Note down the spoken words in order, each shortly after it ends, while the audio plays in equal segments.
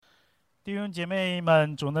弟兄姐妹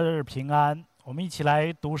们，主日平安！我们一起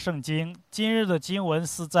来读圣经。今日的经文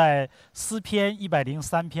是在诗篇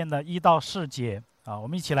103篇的1到4节我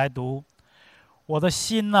们一起来读：我的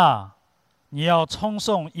心哪，你要称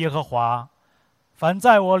颂耶和华；凡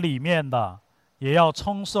在我里面的，也要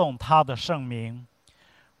称颂他的圣名。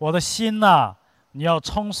我的心哪，你要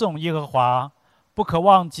称颂耶和华，不可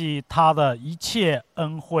忘记他的一切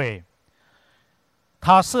恩惠。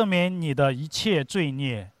他赦免你的一切罪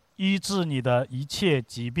孽，医治你的一切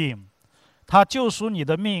疾病，他救赎你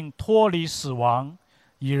的命，脱离死亡，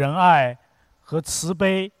以仁爱和慈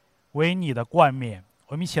悲为你的冠冕。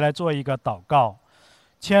我们一起来做一个祷告。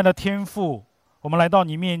亲爱的天父，我们来到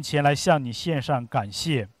你面前，来向你献上感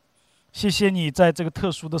谢。谢谢你在这个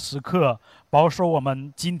特殊的时刻保守我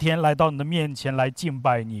们今天来到你的面前来敬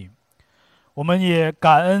拜你。我们也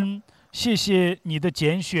感恩，谢谢你的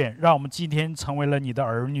拣选，让我们今天成为了你的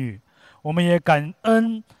儿女。我们也感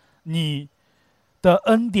恩你的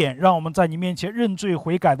恩典，让我们在你面前认罪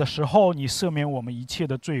悔改的时候，你赦免我们一切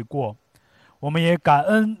的罪过。我们也感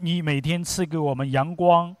恩你每天赐给我们阳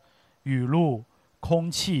光、雨露、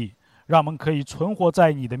空气，让我们可以存活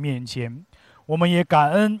在你的面前。我们也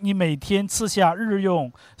感恩你每天赐下日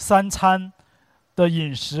用3餐的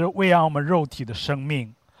饮食，喂养我们肉体的生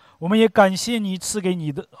命。我们也感谢你赐给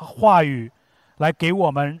你的话语来给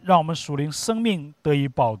我们，让我们属灵生命得以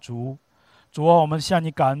饱足。主啊，我们向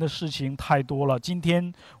你感恩的事情太多了。今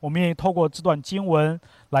天我们也透过这段经文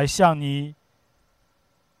来向你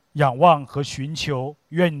仰望和寻求，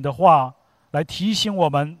愿你的话来提醒我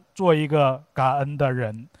们做一个感恩的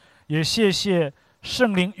人。也谢谢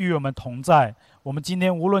圣灵与我们同在，我们今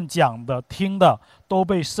天无论讲的听的都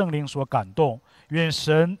被圣灵所感动。愿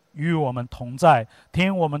神与我们同在，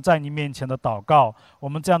听我们在你面前的祷告。我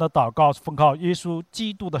们这样的祷告奉靠耶稣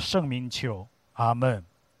基督的圣名求，阿们。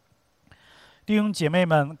弟兄姐妹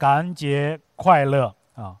们，感恩节快乐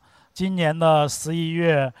今年的11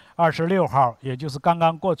月26号，也就是刚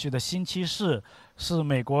刚过去的星期四，是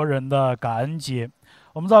美国人的感恩节。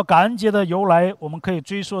我们知道感恩节的由来，我们可以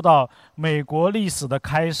追溯到美国历史的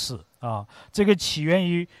开始这个起源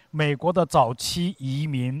于美国的早期移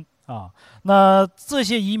民那这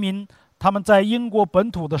些移民他们在英国本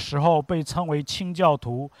土的时候被称为清教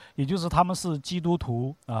徒，也就是他们是基督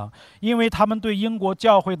徒因为他们对英国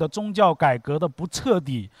教会的宗教改革的不彻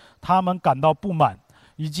底，他们感到不满，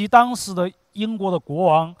以及当时的英国的国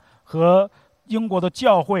王和英国的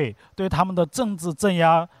教会对他们的政治镇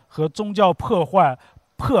压和宗教迫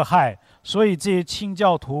害，所以这些清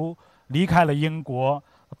教徒离开了英国，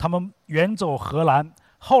他们远走荷兰。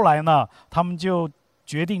后来呢，他们就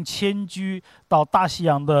决定迁居到大西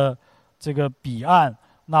洋的这个彼岸，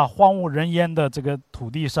那荒无人烟的这个土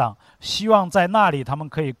地上，希望在那里他们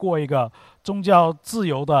可以过一个宗教自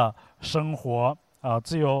由的生活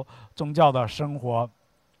自由宗教的生活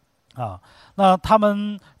那他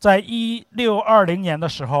们在1620年的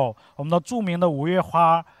时候，我们的著名的5月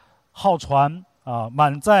花号船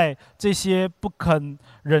满载这些不肯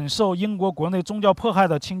忍受英国国内宗教迫害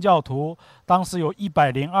的清教徒，当时有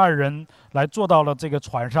102人来坐到了这个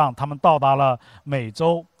船上，他们到达了美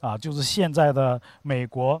洲就是现在的美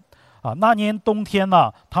国那年冬天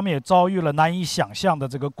呢，他们也遭遇了难以想象的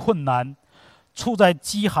这个困难，处在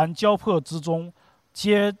饥寒交迫之中，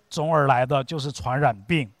接踵而来的就是传染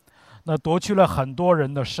病，那夺去了很多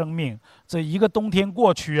人的生命。这一个冬天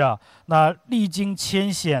过去那历经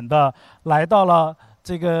艰险的来到了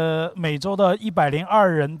这个美洲的102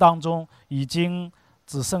人当中，已经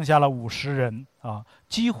只剩下了50人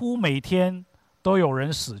几乎每天都有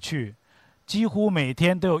人死去，几乎每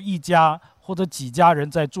天都有一家或者几家人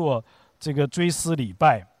在做这个追思礼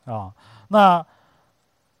拜那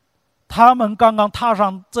他们刚刚踏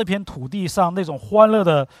上这片土地上，那种欢乐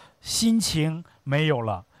的心情没有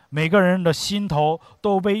了，每个人的心头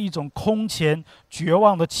都被一种空前绝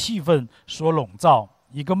望的气氛所笼罩。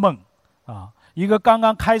一个梦一个刚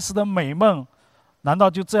刚开始的美梦，难道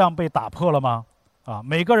就这样被打破了吗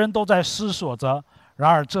每个人都在思索着。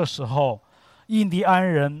然而这时候，印第安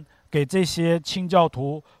人给这些清教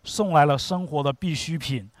徒送来了生活的必需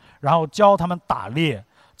品，然后教他们打猎，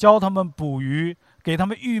教他们捕鱼，给他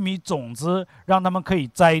们玉米种子，让他们可以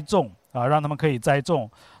栽种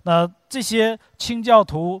那这些清教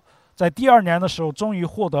徒在第2年的时候，终于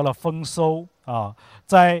获得了丰收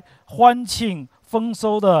在欢庆丰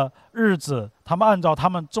收的日子，他们按照他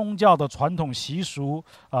们宗教的传统习俗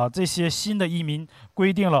这些新的移民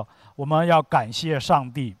规定了，我们要感谢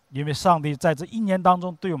上帝，因为上帝在这1年当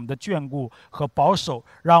中对我们的眷顾和保守，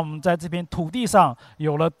让我们在这片土地上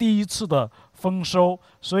有了第一次的丰收。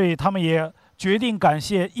所以他们也决定感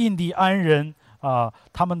谢印第安人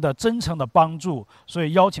他们的真诚的帮助，所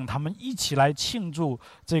以邀请他们一起来庆祝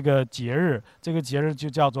这个节日。这个节日就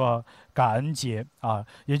叫做感恩节啊，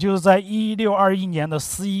也就是在1621年的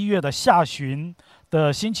11月的下旬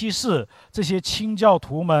的星期四，这些清教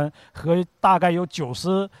徒们和大概有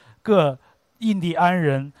90个印第安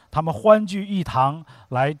人，他们欢聚一堂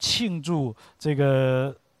来庆祝这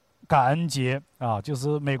个感恩节啊，就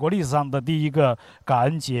是美国历史上的第一个感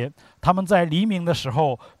恩节。他们在黎明的时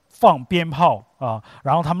候放鞭炮啊，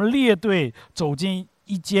然后他们列队走进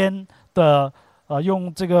一间的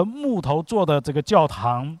用这个木头做的这个教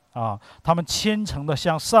堂啊，他们虔诚地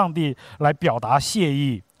向上帝来表达谢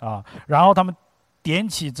意啊，然后他们点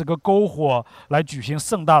起这个篝火来举行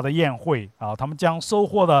盛大的宴会啊，他们将收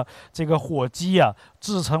获的这个火鸡啊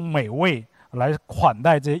制成美味来款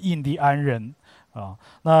待这些印第安人啊。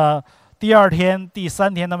那第二天、第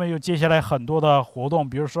三天，他们又接下来很多的活动，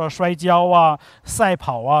比如说摔跤啊、赛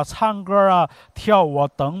跑啊、唱歌啊、跳舞啊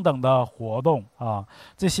等等的活动啊。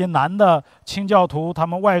这些男的清教徒他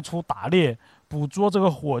们外出打猎，捕捉这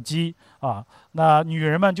个火鸡啊。那女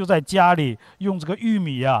人们就在家里用这个玉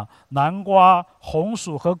米啊、南瓜、红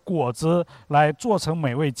薯和果子来做成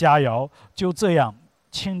美味佳肴。就这样，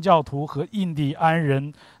清教徒和印第安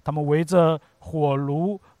人他们围着火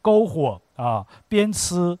炉篝火啊，边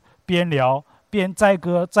吃边聊，边载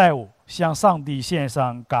歌载舞，向上帝献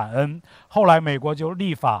上感恩。后来美国就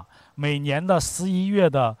立法，每年的11月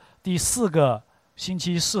的第4个星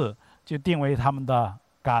期四就定为他们的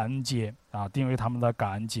感恩节啊，定为他们的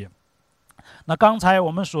感恩节。那刚才我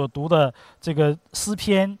们所读的这个诗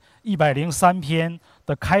篇103篇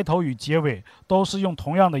的开头与结尾，都是用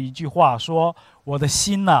同样的一句话说：“我的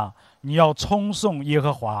心哪，你要称颂耶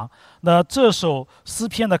和华。”那这首诗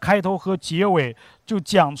篇的开头和结尾就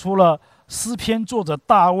讲出了诗篇作者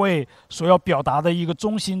大卫所要表达的一个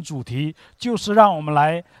中心主题，就是让我们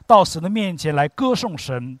来到神的面前来歌颂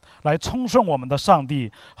神，来称颂我们的上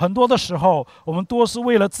帝。很多的时候，我们多是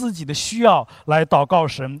为了自己的需要来祷告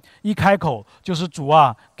神，一开口就是主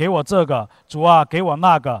啊，给我这个，主啊，给我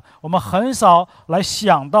那个。我们很少来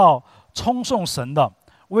想到称颂神的。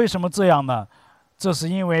为什么这样呢？这是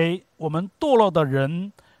因为我们堕落的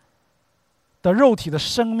人的肉体的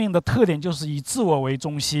生命的特点就是以自我为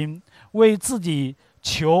中心，为自己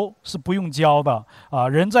求是不用教的啊！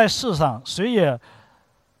人在世上，谁也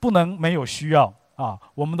不能没有需要啊！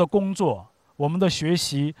我们的工作、我们的学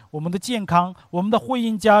习、我们的健康、我们的婚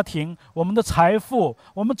姻家庭、我们的财富，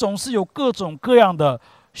我们总是有各种各样的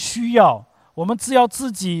需要。我们只要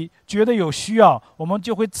自己觉得有需要，我们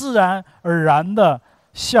就会自然而然地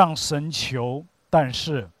向神求，但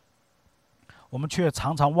是我们却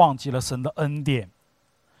常常忘记了神的恩典。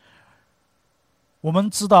我们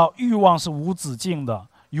知道欲望是无止境的，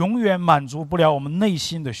永远满足不了我们内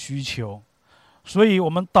心的需求，所以我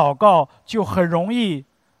们祷告就很容易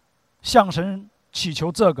向神祈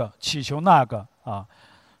求这个，祈求那个啊。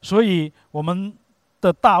所以我们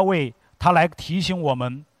的大卫他来提醒我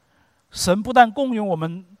们，神不但供应我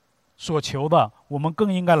们所求的，我们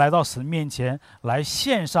更应该来到神面前来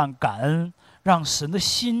献上感恩，让神的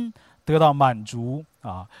心得到满足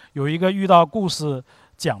啊。有一个遇到故事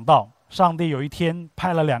讲到，上帝有一天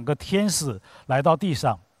派了2个天使来到地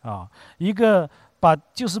上啊，一个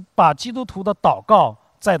把基督徒的祷告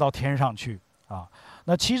载到天上去啊。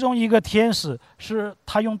那其中一个天使是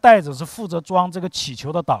他用袋子是负责装这个祈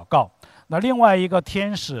求的祷告，那另外一个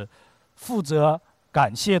天使负责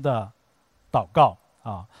感谢的祷告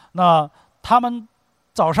啊。那他们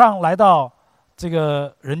早上来到这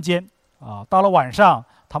个人间啊，到了晚上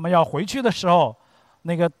他们要回去的时候，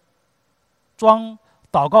那个装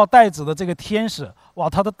祷告袋子的这个天使，哇，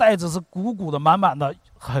他的袋子是鼓鼓的、满满的，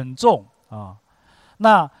很重啊。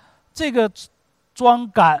那这个装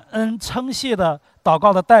感恩称谢的祷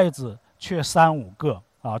告的袋子却3-5个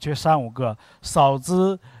啊，却3-5个，少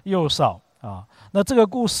之又少啊。那这个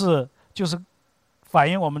故事就是反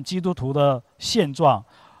映我们基督徒的现状。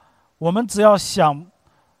我们只要想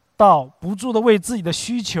到不住的为自己的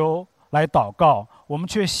需求来祷告，我们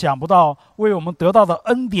却想不到为我们得到的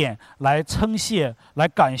恩典来称谢、来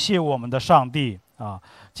感谢我们的上帝啊！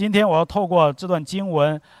今天我要透过这段经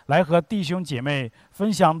文来和弟兄姐妹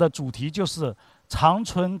分享的主题就是常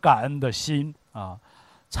存感恩的心啊，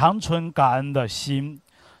常存感恩的心。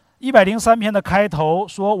103篇的开头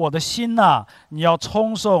说：“我的心哪，你要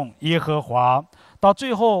称颂耶和华。”到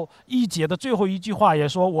最后1节的最后一句话也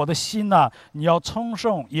说：“我的心哪，你要称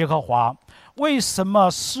颂耶和华。”为什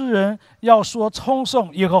么诗人要说称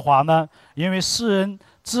颂耶和华呢？因为诗人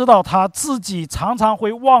知道他自己常常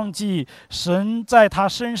会忘记神在他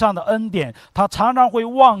身上的恩典，他常常会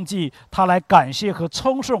忘记他来感谢和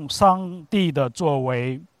称颂上帝的作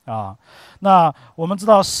为啊。那我们知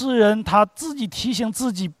道诗人他自己提醒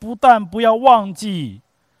自己，不但不要忘记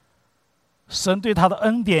神对他的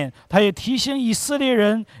恩典，他也提醒以色列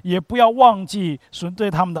人也不要忘记神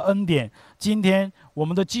对他们的恩典。今天我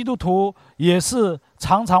们的基督徒也是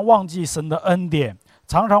常常忘记神的恩典，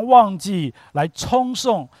常常忘记来称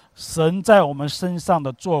颂神在我们身上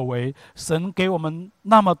的作为，神给我们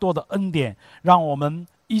那么多的恩典，让我们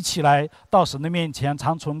一起来到神的面前，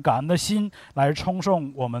常存感恩的心来称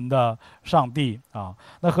颂我们的上帝啊。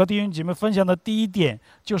那和弟兄姐妹分享的第一点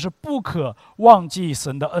就是不可忘记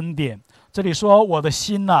神的恩典。这里说我的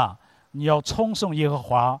心啊，你要称颂耶和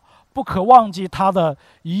华，不可忘记他的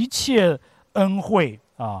一切恩惠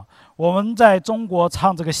啊。我们在中国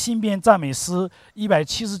唱这个新编赞美诗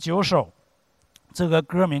179首，这个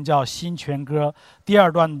歌名叫《新泉歌》。第二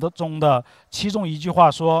段中的其中一句话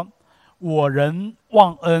说：“我人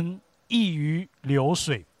忘恩，易于流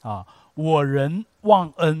水啊！我人忘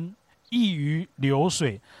恩，易于流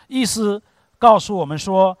水。”意思告诉我们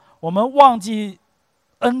说，我们忘记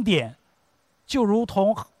恩典，就如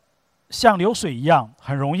同像流水一样，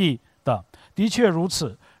很容易的。的确如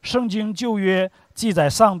此。圣经旧约记载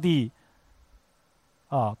上帝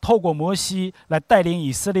透过摩西来带领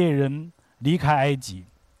以色列人离开埃及。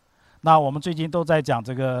那我们最近都在讲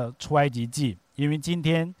这个出埃及记，因为今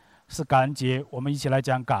天是感恩节，我们一起来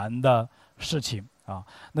讲感恩的事情啊。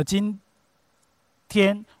那今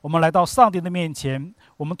天我们来到上帝的面前，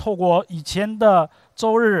我们透过以前的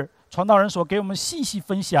周日传道人所给我们信息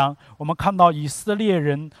分享，我们看到以色列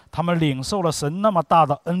人他们领受了神那么大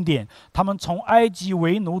的恩典，他们从埃及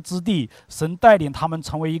为奴之地，神带领他们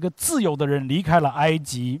成为一个自由的人，离开了埃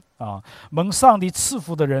及啊，蒙上帝赐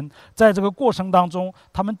福的人，在这个过程当中，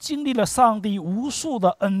他们经历了上帝无数的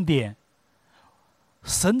恩典，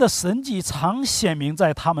神的神迹常显明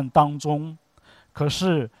在他们当中，可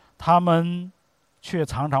是他们却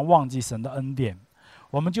常常忘记神的恩典。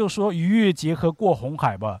我们就说逾越节和过红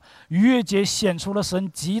海吧。逾越节显出了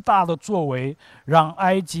神极大的作为，让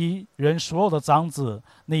埃及人所有的长子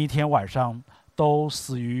那一天晚上都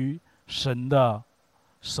死于神的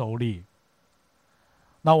手里。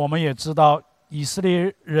那我们也知道，以色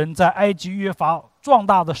列人在埃及越发壮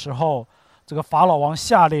大的时候，这个法老王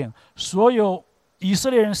下令，所有以色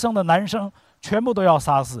列人生的男生全部都要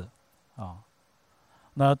杀死啊。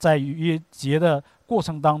那在逾越节的过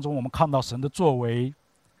程当中，我们看到神的作为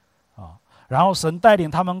啊，然后神带领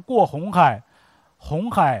他们过红海，红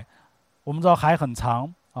海我们知道海很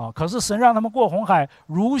长啊，可是神让他们过红海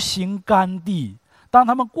如行干地。当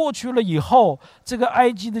他们过去了以后，这个埃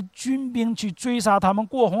及的军兵去追杀他们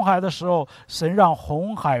过红海的时候，神让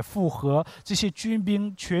红海复合，这些军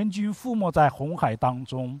兵全军覆没在红海当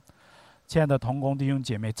中。亲爱的同工弟兄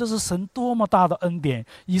姐妹，这是神多么大的恩典！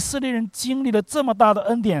以色列人经历了这么大的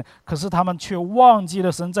恩典，可是他们却忘记了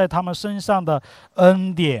神在他们身上的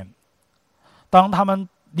恩典。当他们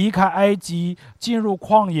离开埃及进入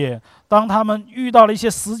旷野，当他们遇到了一些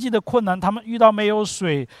实际的困难，他们遇到没有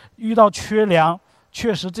水，遇到缺粮，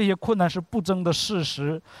确实这些困难是不争的事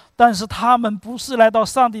实，但是他们不是来到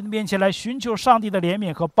上帝的面前来寻求上帝的怜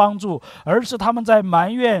悯和帮助，而是他们在埋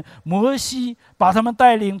怨摩西把他们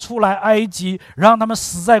带领出来埃及，让他们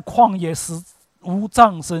死在旷野，死无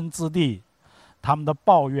葬身之地。他们的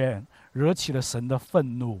抱怨惹起了神的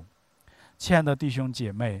愤怒。亲爱的弟兄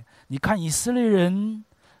姐妹，你看以色列人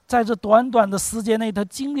在这短短的时间内，他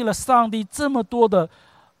经历了上帝这么多的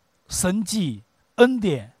神迹恩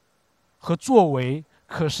典和作为，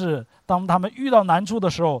可是当他们遇到难处的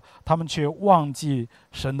时候，他们却忘记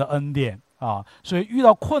神的恩典啊！所以遇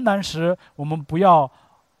到困难时，我们不要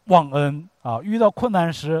忘恩啊！遇到困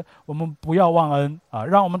难时，我们不要忘恩啊！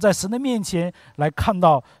让我们在神的面前来看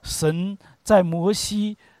到神在摩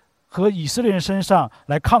西和以色列人身上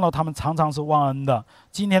来看到他们常常是忘恩的。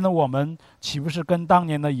今天的我们岂不是跟当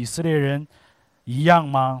年的以色列人一样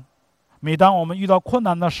吗？每当我们遇到困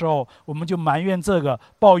难的时候，我们就埋怨这个，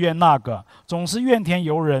抱怨那个，总是怨天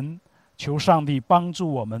尤人，求上帝帮助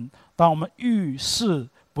我们。当我们遇事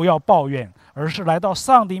不要抱怨，而是来到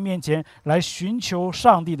上帝面前来寻求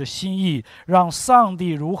上帝的心意，让上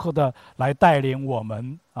帝如何的来带领我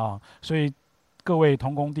们啊！所以各位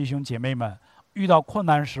同工弟兄姐妹们，遇到困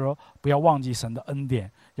难时不要忘记神的恩典，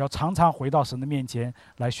要常常回到神的面前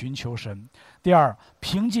来寻求神。第二，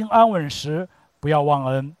平静安稳时不要忘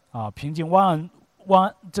恩啊！平静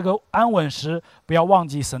这个安稳时，不要忘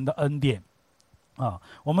记神的恩典啊！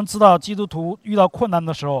我们知道基督徒遇到困难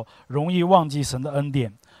的时候，容易忘记神的恩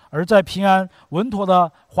典，而在平安稳妥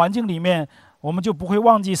的环境里面，我们就不会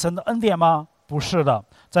忘记神的恩典吗？不是的，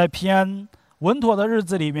在平安稳妥的日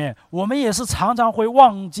子里面，我们也是常常会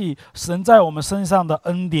忘记神在我们身上的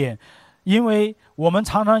恩典。因为我们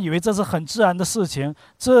常常以为这是很自然的事情，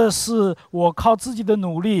这是我靠自己的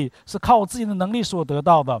努力，是靠我自己的能力所得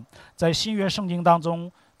到的。在新约圣经当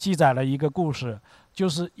中记载了一个故事，就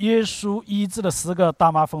是耶稣医治了10个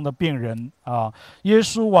大麻风的病人啊。耶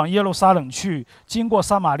稣往耶路撒冷去，经过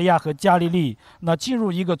撒玛利亚和加利利，那进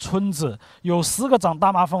入一个村子，有10个长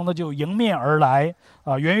大麻风的就迎面而来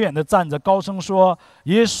啊，远远地站着，高声说：“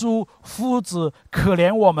耶稣夫子，可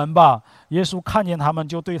怜我们吧！”耶稣看见他们，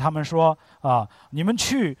就对他们说：“啊，你们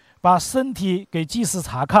去把身体给祭司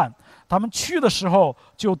查看。”他们去的时候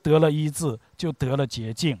就得了医治，就得了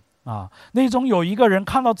洁净。那种有一个人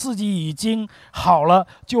看到自己已经好了，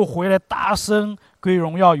就回来大声归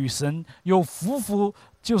荣耀与神，又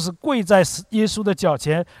就是跪在耶稣的脚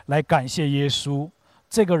前来感谢耶稣。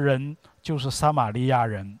这个人就是撒玛利亚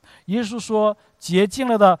人。耶稣说，洁净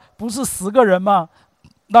了的不是10个人吗？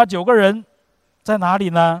那9个人在哪里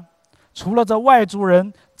呢？除了这外族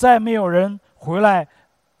人，再没有人回来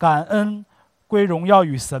感恩归荣耀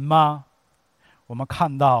与神吗？我们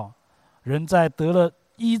看到人在得了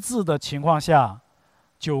医治的情况下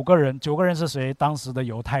，9个人是谁？当时的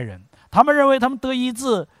犹太人，他们认为他们得医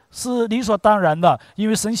治是理所当然的，因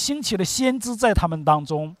为神兴起了先知在他们当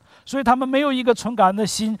中，所以他们没有一个纯感恩的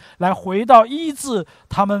心来回到医治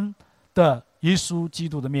他们的耶稣基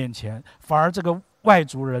督的面前。反而这个外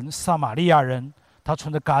族人撒玛利亚人，他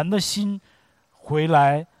存着感恩的心回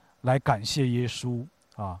来感谢耶稣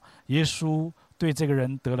啊。耶稣对这个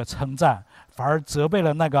人得了称赞，反而责备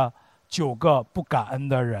了那个9个不感恩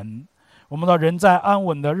的人。我们的人在安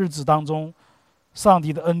稳的日子当中，上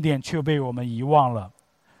帝的恩典却被我们遗忘了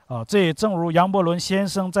这也正如杨伯伦先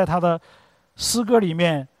生在他的诗歌里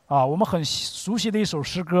面我们很熟悉的一首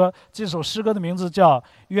诗歌，这首诗歌的名字叫《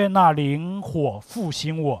愿那灵火复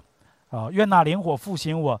兴我》愿那灵火复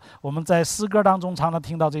兴我。我们在诗歌当中常常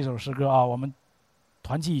听到这首诗歌我们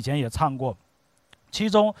团契以前也唱过。其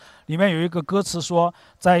中里面有一个歌词说，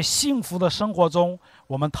在幸福的生活中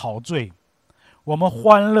我们陶醉，我们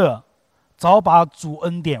欢乐，早把主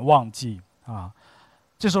恩典忘记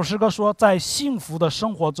这首诗歌说，在幸福的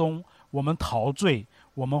生活中我们陶醉，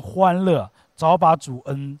我们欢乐，早把主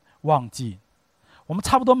恩忘记。我们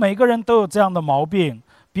差不多每个人都有这样的毛病，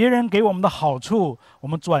别人给我们的好处，我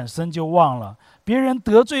们转身就忘了；别人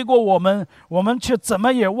得罪过我们，我们却怎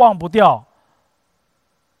么也忘不掉，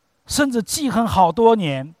甚至记恨好多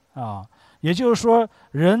年也就是说，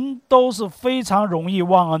人都是非常容易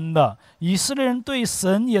忘恩的。以色列人对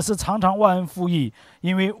神也是常常忘恩负义，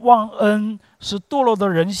因为忘恩是堕落的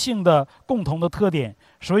人性的共同的特点，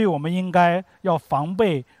所以我们应该要防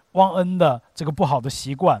备忘恩的这个不好的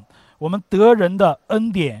习惯。我们得人的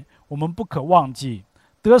恩典，我们不可忘记；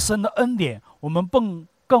得神的恩典，我们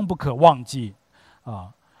更不可忘记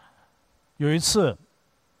有一次，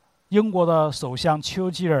英国的首相丘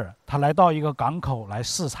吉尔他来到一个港口来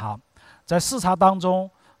视察，在视察当中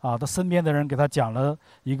他身边的人给他讲了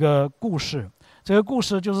一个故事。这个故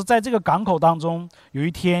事就是在这个港口当中，有一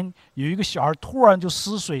天有一个小孩突然就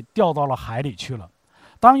失水掉到了海里去了。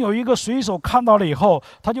当有一个水手看到了以后，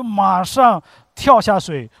他就马上跳下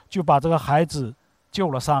水，就把这个孩子救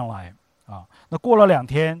了上来那过了2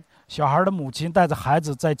天，小孩的母亲带着孩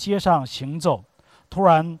子在街上行走，突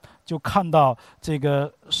然就看到这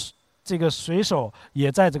个水手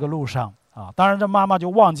也在这个路上当然这妈妈就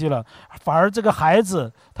忘记了，反而这个孩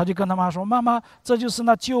子他就跟他妈说：“妈妈，这就是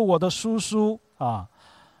那救我的叔叔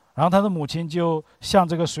然后他的母亲就向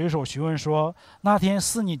这个水手询问说：“那天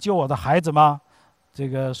是你救我的孩子吗？”这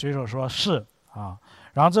个水手说：“是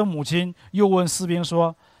然后这母亲又问士兵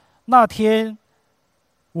说：“那天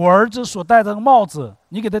我儿子所戴的帽子，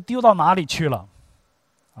你给他丢到哪里去了？”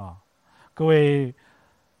各位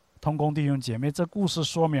同工弟兄姐妹，这故事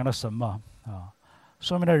说明了什么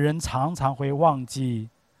说明了人常常会忘记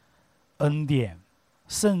恩典，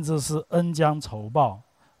甚至是恩将仇报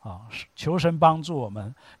求神帮助我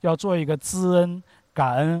们，要做一个知恩、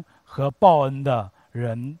感恩和报恩的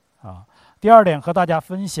人第二点和大家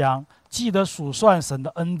分享，记得数算神的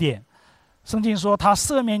恩典。圣经说，他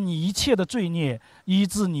赦免你一切的罪孽，医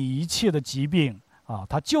治你一切的疾病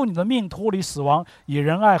他救你的命脱离死亡，以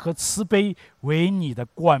仁爱和慈悲为你的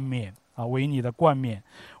冠冕为你的冠冕。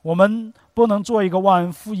我们不能做一个忘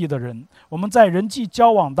恩负义的人。我们在人际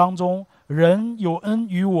交往当中，人有恩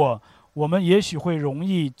于我们也许会容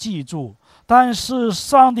易记住，但是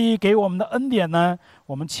上帝给我们的恩典呢，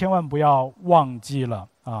我们千万不要忘记了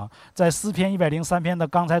在诗篇103篇的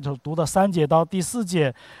刚才所读的3节到第4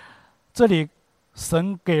节，这里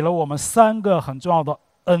神给了我们3个很重要的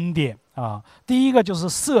恩典第一个就是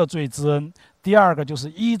赦罪之恩，第二个就是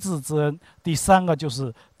医治之恩，第3个就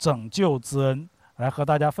是拯救之恩来和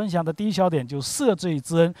大家分享的第一小点就是赦罪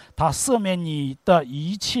之恩，他赦免你的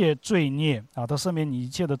一切罪孽啊，他赦免你一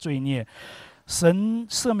切的罪孽。神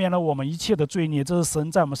赦免了我们一切的罪孽，这是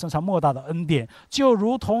神在我们身上莫大的恩典。就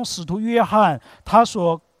如同使徒约翰他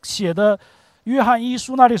所写的约翰一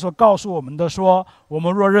书那里所告诉我们的说，我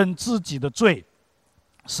们若认自己的罪，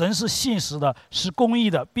神是信实的，是公义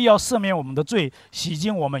的，必要赦免我们的罪，洗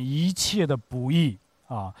净我们一切的不义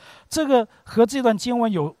啊。这个和这段经文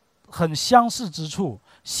有很相似之处。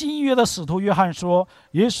新约的使徒约翰说，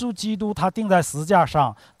耶稣基督他钉在十字架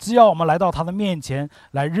上，只要我们来到他的面前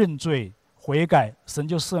来认罪悔改，神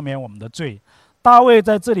就赦免我们的罪。大卫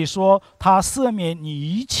在这里说，他赦免你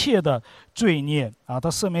一切的罪孽啊，他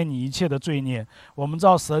赦免你一切的罪孽。我们知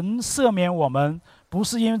道神赦免我们，不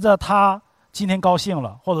是因为着他今天高兴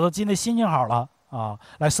了，或者说今天心情好了啊，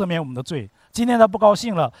来赦免我们的罪。今天他不高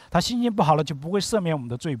兴了，他心情不好了，就不会赦免我们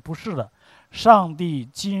的罪，不是的。上帝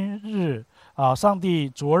上帝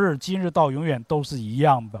昨日今日到永远都是一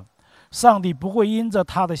样的。上帝不会因着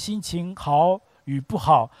他的心情好与不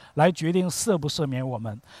好来决定赦不赦免我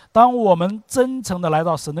们。当我们真诚的来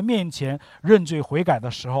到神的面前认罪悔改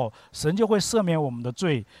的时候，神就会赦免我们的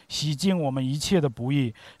罪，洗净我们一切的不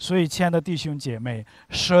义。所以亲爱的弟兄姐妹，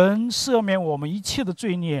神赦免我们一切的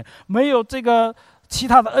罪孽，没有这个其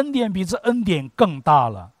他的恩典比这恩典更大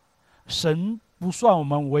了。神不算我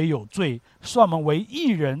们为有罪，算我们为义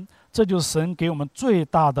人，这就是神给我们最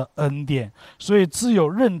大的恩典。所以只有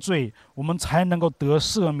认罪，我们才能够得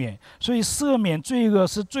赦免。所以赦免罪恶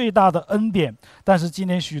是最大的恩典。但是今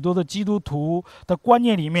天许多的基督徒的观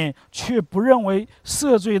念里面，却不认为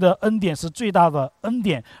赦罪的恩典是最大的恩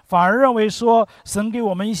典，反而认为说神给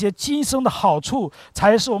我们一些今生的好处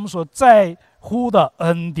才是我们所在乎的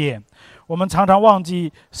恩典。我们常常忘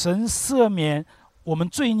记神赦免我们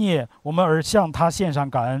罪孽，我们而向他献上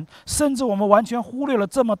感恩，甚至我们完全忽略了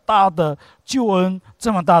这么大的救恩，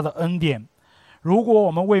这么大的恩典。如果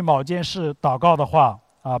我们为某件事祷告的话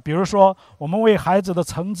比如说我们为孩子的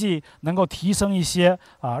成绩能够提升一些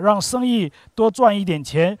让生意多赚一点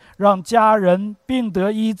钱，让家人病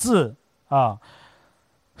得医治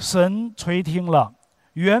神垂听了。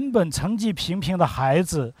原本成绩平平的孩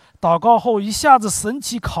子，祷告后一下子神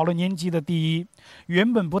奇考了年级的第一。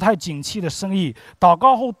原本不太景气的生意，祷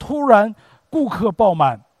告后突然顾客爆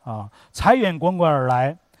满财源滚滚而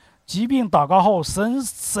来。疾病祷告后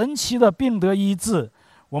神奇的病得医治。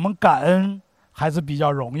我们感恩还是比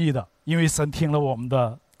较容易的，因为神听了我们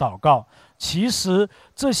的祷告。其实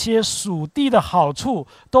这些属地的好处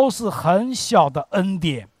都是很小的恩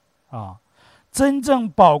典真正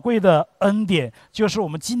宝贵的恩典就是我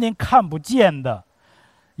们今天看不见的。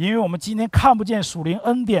因为我们今天看不见属灵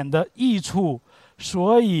恩典的益处，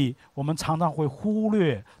所以我们常常会忽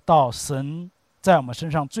略到神在我们身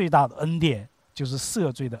上最大的恩典，就是赦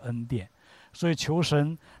罪的恩典。所以求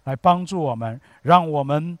神来帮助我们，让我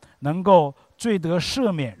们能够罪得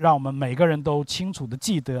赦免，让我们每个人都清楚地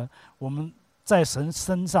记得我们在神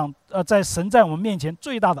身上在神在我们面前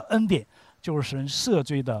最大的恩典就是神赦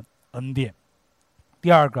罪的恩典。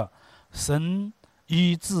第二个，神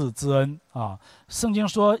医治之恩圣经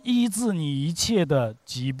说医治你一切的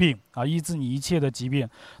疾病医治你一切的疾病。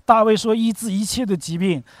大卫说医治一切的疾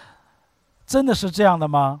病，真的是这样的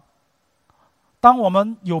吗？当我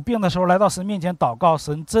们有病的时候来到神面前祷告，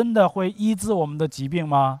神真的会医治我们的疾病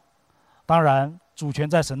吗？当然主权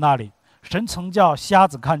在神那里。神曾叫瞎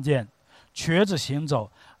子看见，瘸子行走，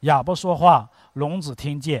哑巴说话，聋子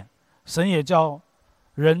听见。神也叫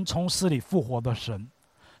人从死里复活的神。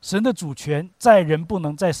神的主权在人不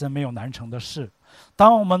能，在神没有难成的事。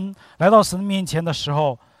当我们来到神面前的时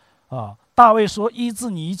候大卫说医治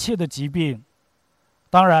你一切的疾病，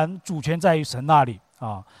当然主权在于神那里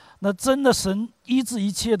那真的神医治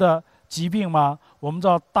一切的疾病吗？我们知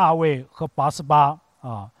道大卫和拔示巴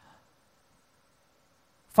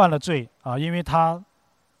犯了罪因为他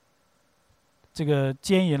这个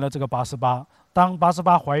奸淫了这个拔示巴。当拔示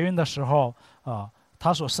巴怀孕的时候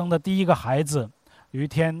他所生的第一个孩子有一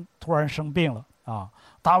天突然生病了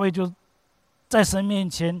大卫就在神面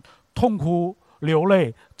前痛哭流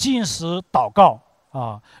泪，禁食祷告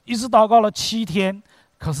一直祷告了7天，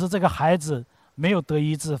可是这个孩子没有得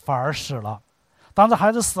医治，反而死了。当这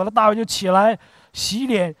孩子死了，大卫就起来洗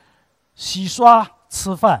脸洗刷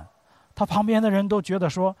吃饭。他旁边的人都觉得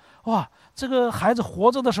说，哇，这个孩子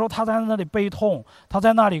活着的时候他在那里悲痛，他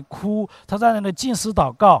在那里哭，他在那里禁食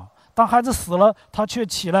祷告。当孩子死了，他却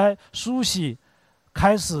起来梳洗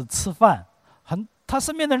开始吃饭。他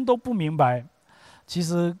身边的人都不明白。其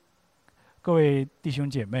实各位弟兄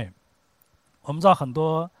姐妹，我们知道很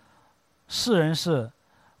多世人是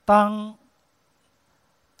当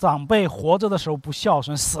长辈活着的时候不孝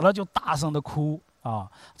顺，死了就大声的哭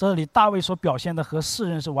这里大卫所表现的和世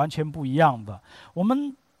人是完全不一样的。我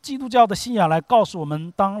们基督教的信仰来告诉我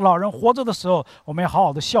们，当老人活着的时候，我们要好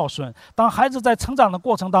好的孝顺；当孩子在成长的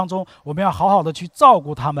过程当中，我们要好好的去照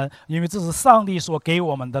顾他们，因为这是上帝所给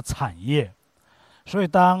我们的产业。所以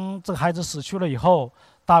当这个孩子死去了以后，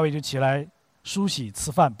大卫就起来梳洗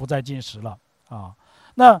吃饭，不再进食了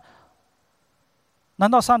那难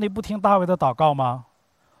道上帝不听大卫的祷告吗？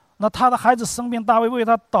那他的孩子生病，大卫为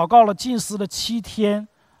他祷告了，禁食了7天，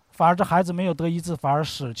反而这孩子没有得医治，反而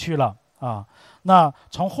死去了那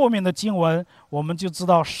从后面的经文我们就知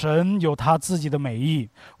道神有他自己的美意。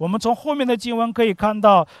我们从后面的经文可以看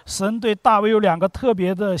到，神对大卫有2个特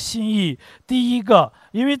别的心意。第一个，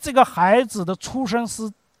因为这个孩子的出生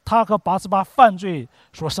是他和拔示巴犯罪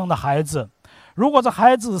所生的孩子，如果这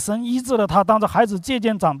孩子神医治了他，当这孩子渐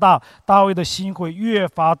渐长大，大卫的心会越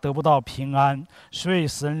发得不到平安，所以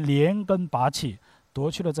神连根拔起，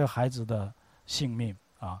夺去了这个孩子的性命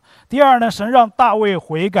第二呢，神让大卫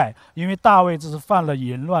悔改，因为大卫这是犯了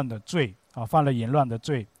淫乱的罪犯了淫乱的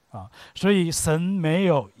罪所以神没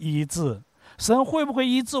有医治。神会不会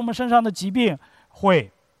医治我们身上的疾病？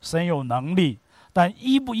会，神有能力，但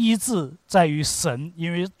医不医治在于神，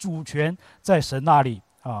因为主权在神那里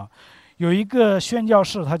有一个宣教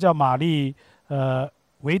士，他叫玛丽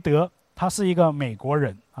维德，他是一个美国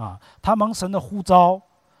人他蒙神的呼召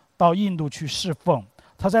到印度去侍奉。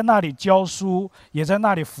他在那里教书，也在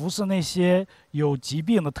那里服侍那些有疾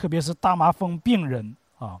病的，特别是大麻风病人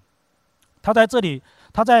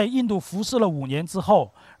他在印度服侍了5年之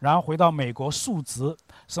后，然后回到美国述职。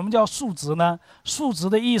什么叫述职呢？述职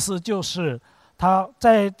的意思就是他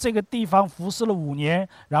在这个地方服侍了5年，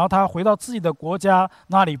然后他回到自己的国家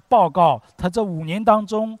那里报告他这5年当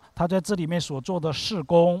中他在这里面所做的事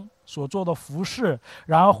工，所做的服事，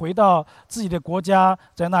然后回到自己的国家，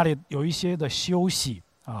在那里有一些的休息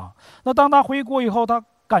那当他回国以后，他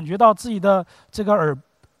感觉到自己的这个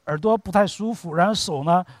耳朵不太舒服，然后手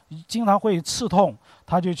呢经常会刺痛，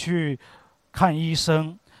他就去看医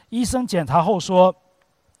生。医生检查后说，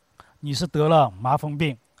你是得了麻风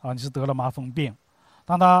病你是得了麻风病。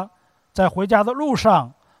当他在回家的路上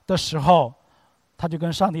的时候，他就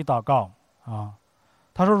跟上帝祷告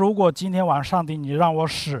他说，如果今天晚上上帝你让我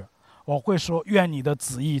死，我会说愿你的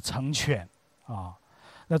旨意成全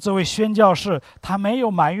那这位宣教士他没有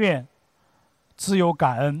埋怨，只有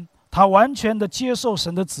感恩，他完全的接受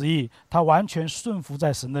神的旨意，他完全顺服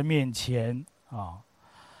在神的面前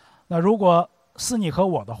那如果是你和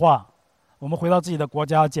我的话，我们回到自己的国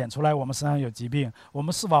家，检出来我们身上有疾病，我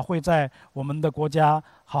们是否会在我们的国家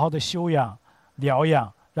好好的休养疗养，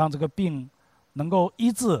让这个病能够医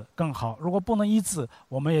治更好？如果不能医治，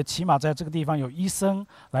我们也起码在这个地方有医生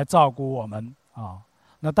来照顾我们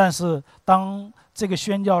那但是当这个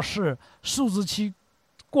宣教士述职期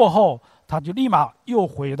过后，他就立马又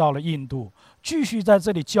回到了印度，继续在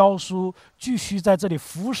这里教书，继续在这里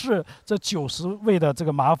服侍这90位的这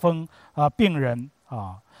个麻风病人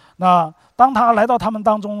那当他来到他们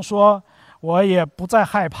当中说，我也不再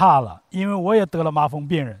害怕了，因为我也得了麻风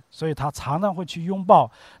病人，所以他常常会去拥抱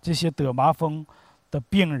这些得麻风的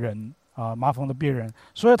病人麻风的病人。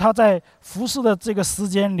所以他在服侍的这个时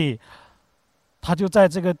间里，他就在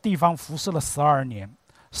这个地方服侍了12年。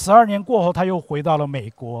12年过后，他又回到了美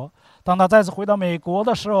国。当他再次回到美国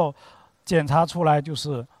的时候，检查出来就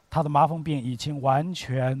是他的麻风病已经完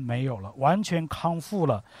全没有了，完全康复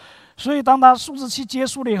了。所以当他述职期结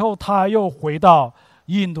束了以后，他又回到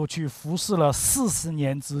印度去服侍了40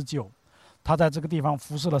年之久。他在这个地方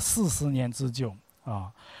服侍了40年之久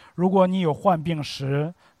如果你有患病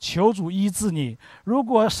时，求主医治你。如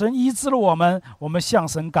果神医治了我们，我们向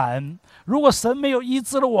神感恩；如果神没有医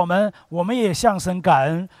治了我们，我们也向神感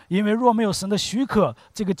恩。因为若没有神的许可，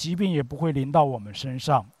这个疾病也不会临到我们身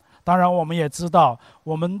上。当然我们也知道，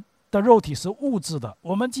我们的肉体是物质的，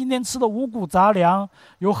我们今天吃的五谷杂粮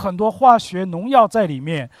有很多化学农药在里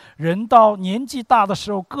面，人到年纪大的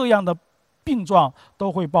时候，各样的病状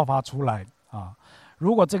都会爆发出来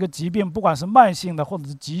如果这个疾病不管是慢性的或者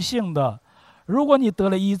是急性的，如果你得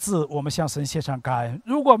了医治，我们向神献上感恩；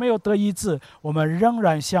如果没有得医治，我们仍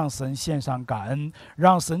然向神献上感恩，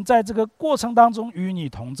让神在这个过程当中与你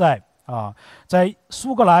同在在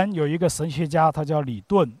苏格兰有一个神学家，他叫李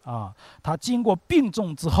顿他经过病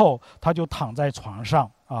重之后，他就躺在床上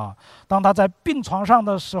当他在病床上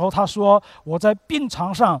的时候，他说，我在病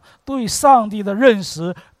床上对上帝的认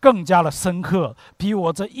识更加的深刻，比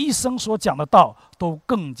我这一生所讲的道都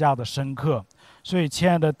更加的深刻。所以亲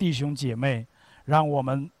爱的弟兄姐妹，让我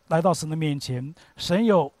们来到神的面前，神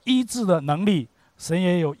有医治的能力，神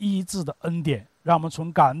也有医治的恩典，让我们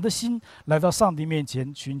从感恩的心来到上帝面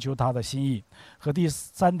前寻求他的心意。和第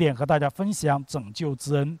3点和大家分享拯救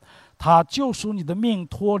之恩，他救赎你的命，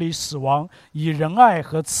脱离死亡，以仁爱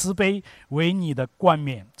和慈悲为你的冠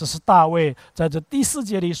冕。这是大卫在这第4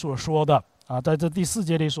节里所说的在这第4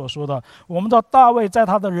节里所说的。我们知道大卫在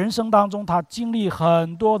他的人生当中，他经历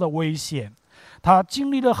很多的危险，他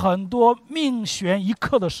经历了很多命悬一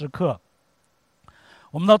刻的时刻。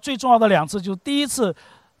我们知道最重要的2次，就是第一次，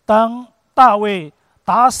当大卫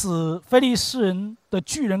打死非利士人的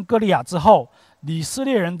巨人歌利亚之后，以色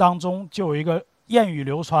列人当中就有一个谚语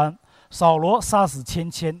流传：扫罗杀死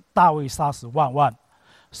千千，大卫杀死万万。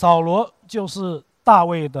扫罗就是大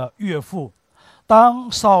卫的岳父。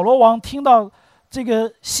当扫罗王听到这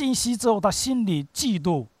个信息之后，他心里嫉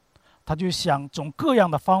妒，他就想种各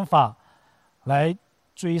样的方法来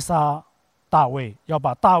追杀大卫，要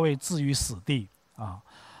把大卫置于死地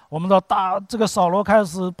我们的这个扫罗开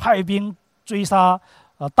始派兵追杀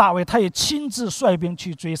大卫，他也亲自率兵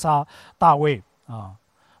去追杀大卫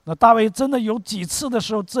那大卫真的有几次的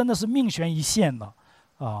时候，真的是命悬一线的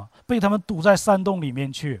被他们堵在山洞里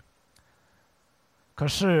面去。可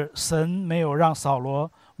是神没有让扫罗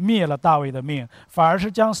灭了大卫的命，反而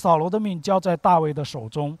是将扫罗的命交在大卫的手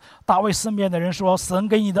中。大卫身边的人说：神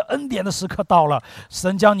给你的恩典的时刻到了，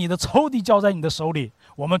神将你的仇敌交在你的手里，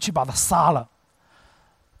我们去把他杀了。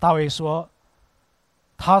大卫说：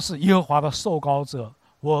他是耶和华的受膏者，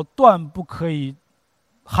我断不可以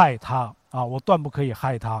害他我断不可以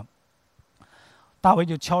害他。大卫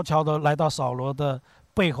就悄悄地来到扫罗的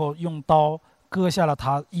背后，用刀割下了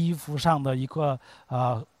他衣服上的一个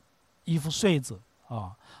衣服穗子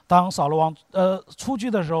当扫罗王出去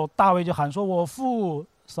的时候，大卫就喊说：我父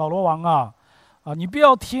扫罗王你不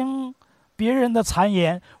要听别人的谗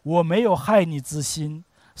言，我没有害你之心，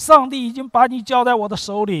上帝已经把你交在我的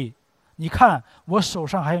手里，你看我手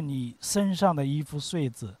上还有你身上的衣服穗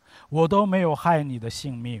子，我都没有害你的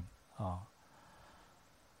性命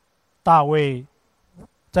大卫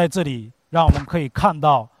在这里让我们可以看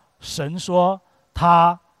到，神说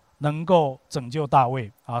他能够拯救大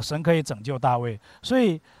卫神可以拯救大卫。所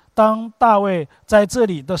以当大卫在这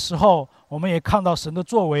里的时候，我们也看到神的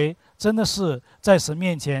作为，真的是在神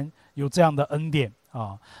面前有这样的恩典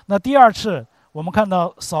那第2次，我们看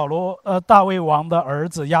到大卫王的儿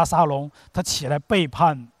子押沙龙，他起来背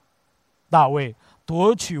叛大卫，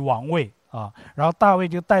夺取王位然后大卫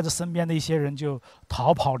就带着身边的一些人就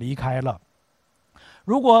逃跑离开了。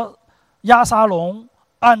如果押沙龙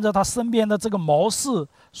按照他身边的这个谋士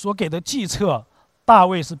所给的计策，大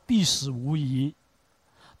卫是必死无疑。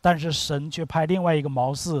但是神却派另外一个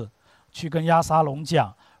谋士去跟押沙龙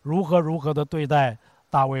讲如何的对待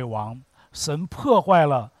大卫王。神破坏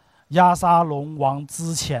了押沙龙王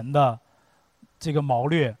之前的这个谋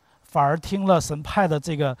略，反而听了神派的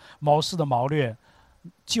这个谋士的谋略，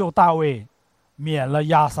救大卫免了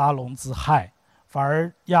押沙龙之害，反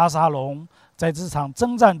而押沙龙在这场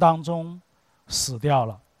征战当中死掉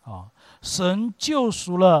了神救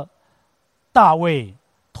赎了大卫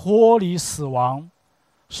脱离死亡。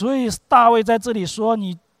所以大卫在这里说：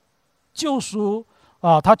你救赎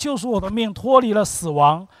他救赎我的命，脱离了死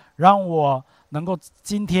亡，让我能够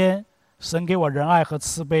今天神给我仁爱和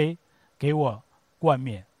慈悲，给我冠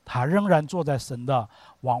冕。他仍然坐在神的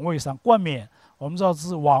王位上。冠冕我们知道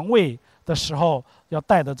是王位的时候要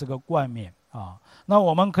戴的这个冠冕那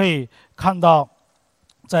我们可以看到，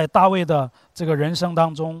在大卫的这个人生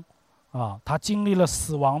当中他经历了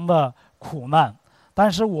死亡的苦难。但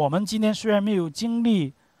是我们今天虽然没有经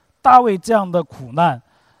历大卫这样的苦难，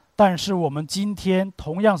但是我们今天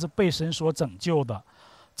同样是被神所拯救的。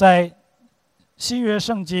在新约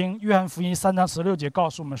圣经约翰福音3章16节告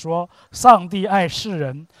诉我们说，上帝爱世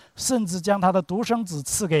人，甚至将他的独生子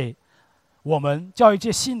赐给我们，叫一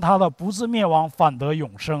切信他的不至灭亡，反得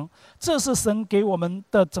永生。这是神给我们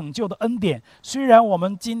的拯救的恩典。虽然我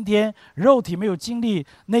们今天肉体没有经历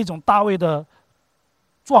那种大卫的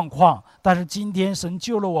状况，但是今天神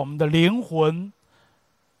救了我们的灵魂，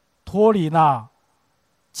脱离那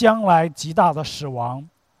将来极大的死亡。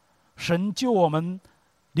神救我们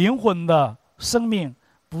灵魂的生命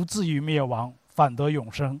不至于灭亡，反得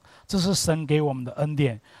永生。这是神给我们的恩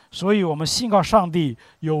典。所以我们信靠上帝，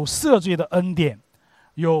有赦罪的恩典，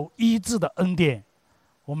有医治的恩典，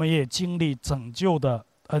我们也经历拯救的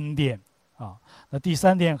恩典那第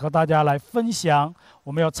3点和大家来分享，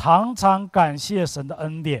我们要常常感谢神的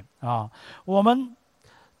恩典我们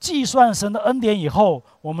计算神的恩典以后，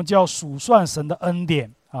我们就要数算神的恩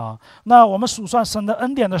典那我们数算神的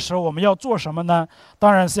恩典的时候，我们要做什么呢？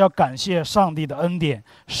当然是要感谢上帝的恩典。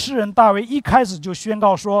诗人大卫一开始就宣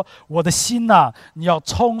告说：我的心你要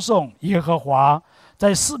称颂耶和华，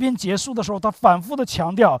在诗篇结束的时候，他反复的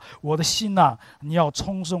强调：我的心呐，你要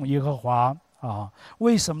称颂耶和华啊！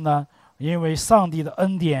为什么呢？因为上帝的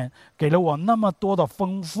恩典给了我那么多的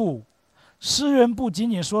丰富。诗人不仅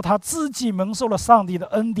仅说他自己蒙受了上帝的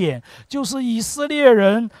恩典，就是以色列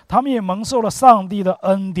人他们也蒙受了上帝的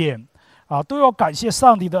恩典啊，都要感谢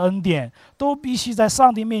上帝的恩典，都必须在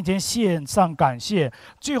上帝面前献上感谢。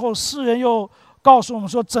最后诗人又告诉我们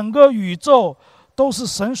说，整个宇宙都是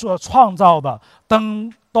神所创造的，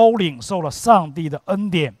都领受了上帝的恩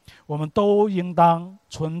典，我们都应当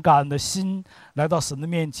存感恩的心来到神的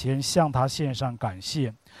面前，向他献上感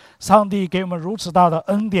谢。上帝给我们如此大的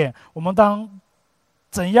恩典，我们当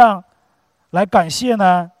怎样来感谢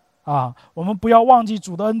呢？我们不要忘记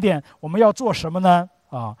主的恩典，我们要做什么呢？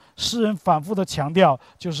诗人反复的强调，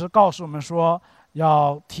就是告诉我们说，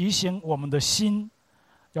要提醒我们的心，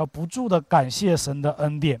要不住的感谢神的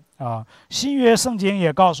恩典新约圣经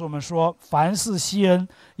也告诉我们说，凡事谢恩，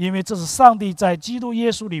因为这是上帝在基督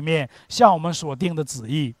耶稣里面向我们所定的旨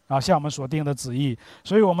意向我们所定的旨意。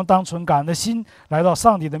所以我们当存感恩的心来到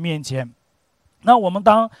上帝的面前。那我们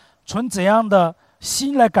当存怎样的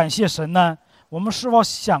心来感谢神呢？我们是否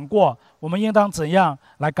想过，我们应当怎样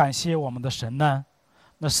来感谢我们的神呢？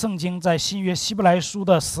那圣经在新约希伯来书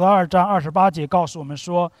的12章28节告诉我们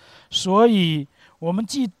说，所以我们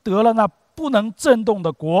既得了那不能震动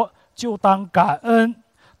的国，就当感恩，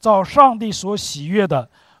照上帝所喜悦的，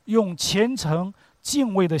用虔诚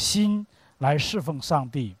敬畏的心来侍奉上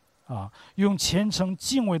帝用虔诚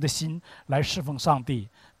敬畏的心来侍奉上帝，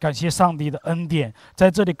感谢上帝的恩典。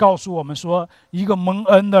在这里告诉我们说，一个蒙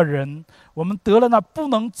恩的人，我们得了那不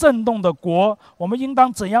能震动的国，我们应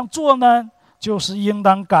当怎样做呢？就是应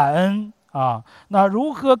当感恩那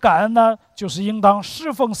如何感恩呢？就是应当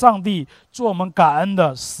侍奉上帝，做我们感恩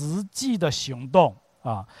的实际的行动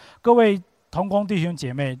各位同工弟兄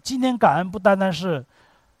姐妹，今天感恩不单单是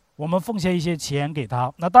我们奉献一些钱给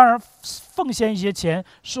他，那当然奉献一些钱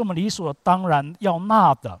是我们理所当然要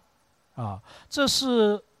纳的这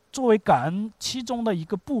是作为感恩其中的一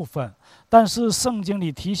个部分。但是圣经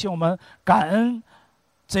里提醒我们，感恩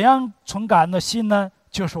怎样存感恩的心呢？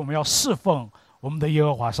就是我们要侍奉我们的耶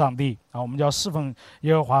和华上帝我们要侍奉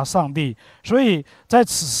耶和华上帝。所以在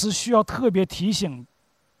此时需要特别提醒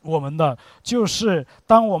我们的，就是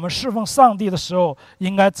当我们侍奉上帝的时候，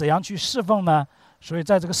应该怎样去侍奉呢？所以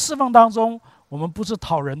在这个侍奉当中，我们不是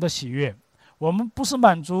讨人的喜悦，我们不是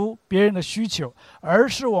满足别人的需求，而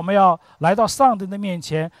是我们要来到上帝的面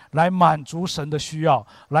前，来满足神的需要，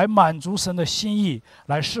来满足神的心意，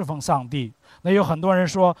来侍奉上帝。那有很多人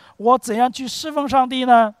说，我怎样去侍奉上帝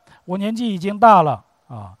呢？我年纪已经大了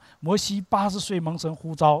摩西80岁蒙神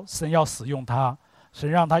呼召，神要使用他，神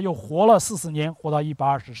让他又活了40年，活到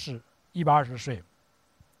120岁。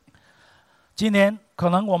今年可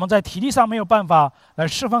能我们在体力上没有办法来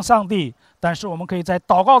侍奉上帝，但是我们可以在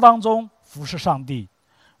祷告当中服侍上帝，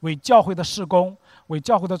为教会的事工，为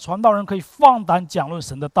教会的传道人可以放胆讲论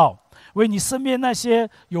神的道，为你身边那些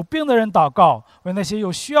有病的人祷告，为那些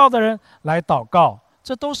有需要的人来祷告，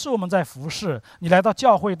这都是我们在服侍。你来到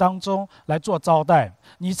教会当中来做招待，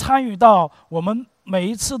你参与到我们每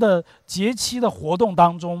一次的节期的活动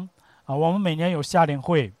当中我们每年有夏令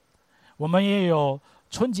会，我们也有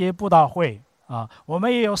春节布道会我们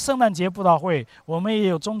也有圣诞节布道会，我们也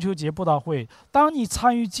有中秋节布道会。当你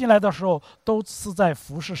参与进来的时候，都是在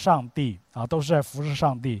服侍上帝都是在服侍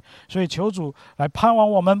上帝。所以求主来盼望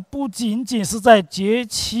我们不仅仅是在节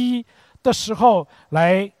期的时候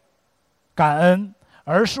来感恩，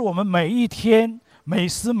而是我们每一天每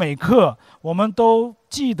时每刻，我们都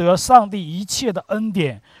记得上帝一切的恩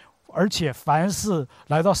典，而且凡事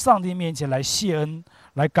来到上帝面前来谢恩，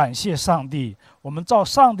来感谢上帝。我们照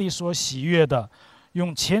上帝所喜悦的，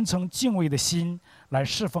用虔诚敬畏的心来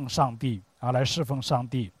侍奉上帝来侍奉上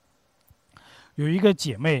帝。有一个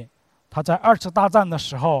姐妹，她在2次大战的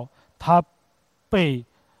时候，她被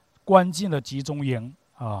关进了集中营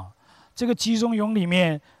这个集中营里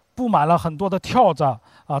面布满了很多的跳蚤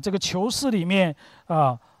这个囚室里面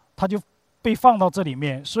她就被放到这里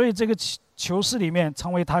面，所以这个囚室里面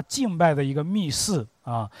成为他敬拜的一个密室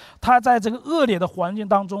他在这个恶劣的环境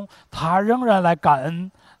当中，他仍然来感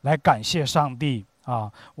恩，来感谢上帝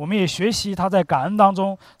我们也学习他在感恩当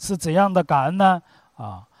中是怎样的感恩呢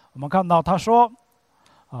我们看到他说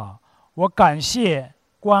我感谢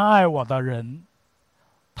关爱我的人，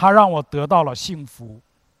他让我得到了幸福。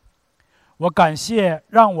我感谢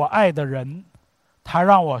让我爱的人，他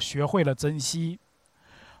让我学会了珍惜。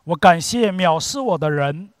我感谢藐视我的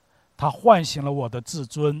人，他唤醒了我的自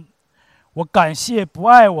尊。我感谢不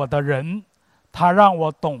爱我的人，他让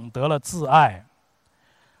我懂得了自爱。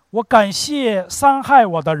我感谢伤害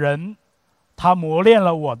我的人，他磨练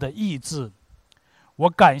了我的意志。我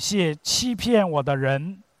感谢欺骗我的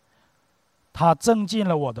人，他增进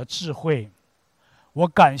了我的智慧。我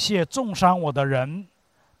感谢重伤我的人，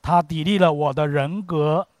他砥砺了我的人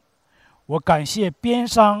格。我感谢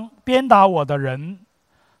鞭打我的人，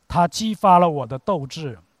他激发了我的斗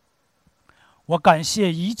志。我感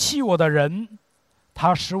谢遗弃我的人，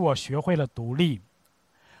他使我学会了独立。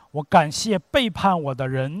我感谢背叛我的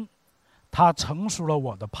人，他成熟了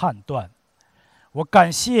我的判断。我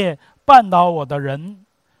感谢绊倒我的人，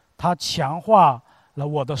他强化了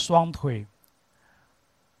我的双腿。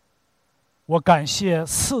我感谢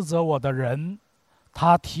斥责我的人，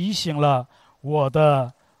他提醒了我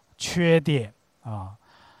的缺点。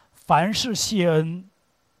凡事谢恩，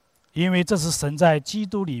因为这是神在基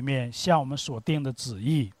督里面向我们所定的旨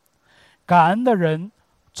意。感恩的人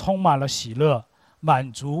充满了喜乐、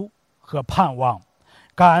满足和盼望。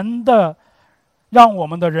感恩的让我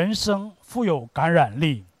们的人生富有感染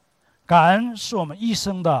力。感恩是我们一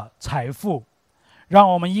生的财富，让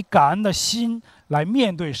我们以感恩的心来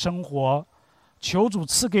面对生活。求主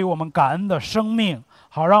赐给我们感恩的生命，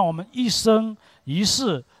好让我们一生一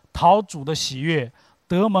世讨主的喜悦，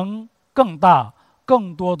得蒙更大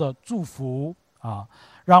更多的祝福。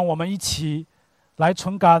让我们一起来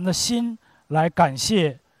存感恩的心，来感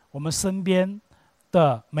谢我们身边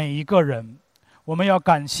的每一个人。我们要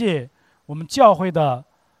感谢我们教会的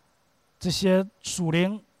这些属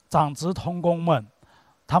灵长子同工们，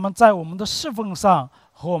他们在我们的侍奉上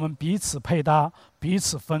和我们彼此配搭，彼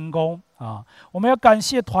此分工。我们要感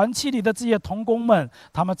谢团契里的这些同工们，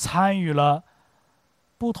他们参与了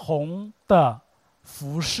不同的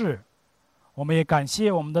服事。我们也感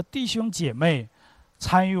谢我们的弟兄姐妹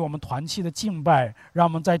参与我们团契的敬拜，让我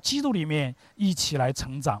们在基督里面一起来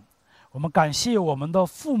成长。我们感谢我们的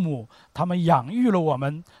父母，他们养育了我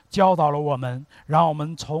们，教导了我们，让我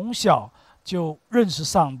们从小就认识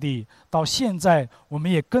上帝，到现在我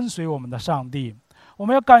们也跟随我们的上帝。我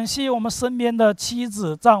们要感谢我们身边的妻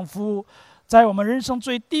子、丈夫，在我们人生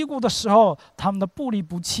最低谷的时候，他们的不离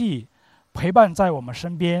不弃，陪伴在我们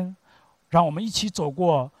身边，让我们一起走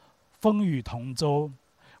过风雨同舟。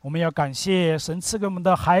我们要感谢神赐给我们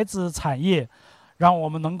的孩子产业，让我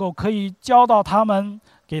们能够可以教导他们，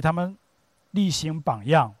给他们例行榜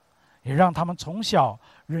样，也让他们从小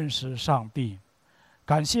认识上帝。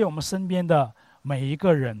感谢我们身边的每一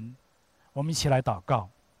个人。我们一起来祷告。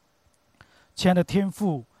亲爱的天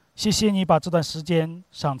父，谢谢你把这段时间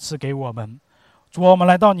赏赐给我们。主，我们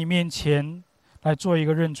来到你面前来做一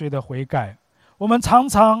个认罪的悔改。我们常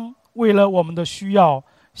常为了我们的需要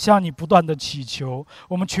向你不断的祈求，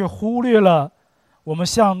我们却忽略了我们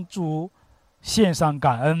向主献上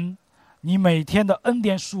感恩。你每天的恩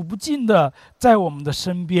典数不尽的在我们的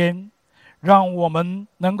身边，让我们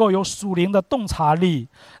能够有属灵的洞察力，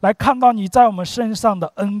来看到你在我们身上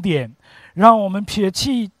的恩典，让我们撇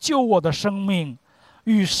弃救我的生命，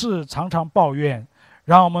遇事常常抱怨，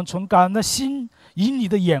让我们存感恩的心，以你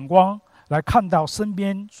的眼光来看到身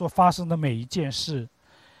边所发生的每一件事。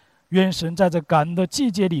愿神在这感恩的季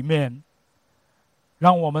节里面，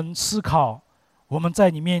让我们思考我们在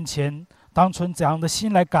你面前当存怎样的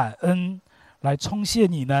心来感恩，来称谢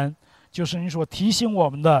你呢？就是你所提醒我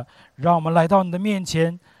们的，让我们来到你的面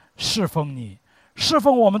前侍奉你，侍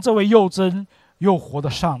奉我们这位又真又活的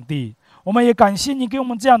上帝。我们也感谢你给我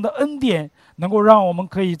们这样的恩典，能够让我们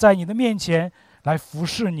可以在你的面前来服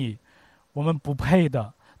侍你。我们不配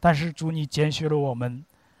的，但是主你拣选了我们，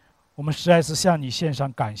我们实在是向你献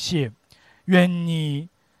上感谢。愿你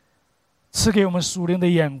赐给我们属灵的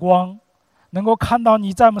眼光，能够看到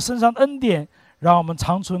你在我们身上的恩典，让我们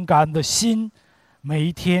长存感恩的心，每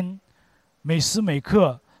一天每时每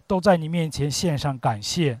刻都在你面前献上感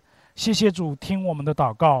谢。谢谢主，听我们的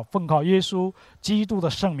祷告，奉靠耶稣基督的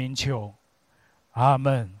圣名求，阿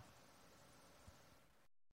们。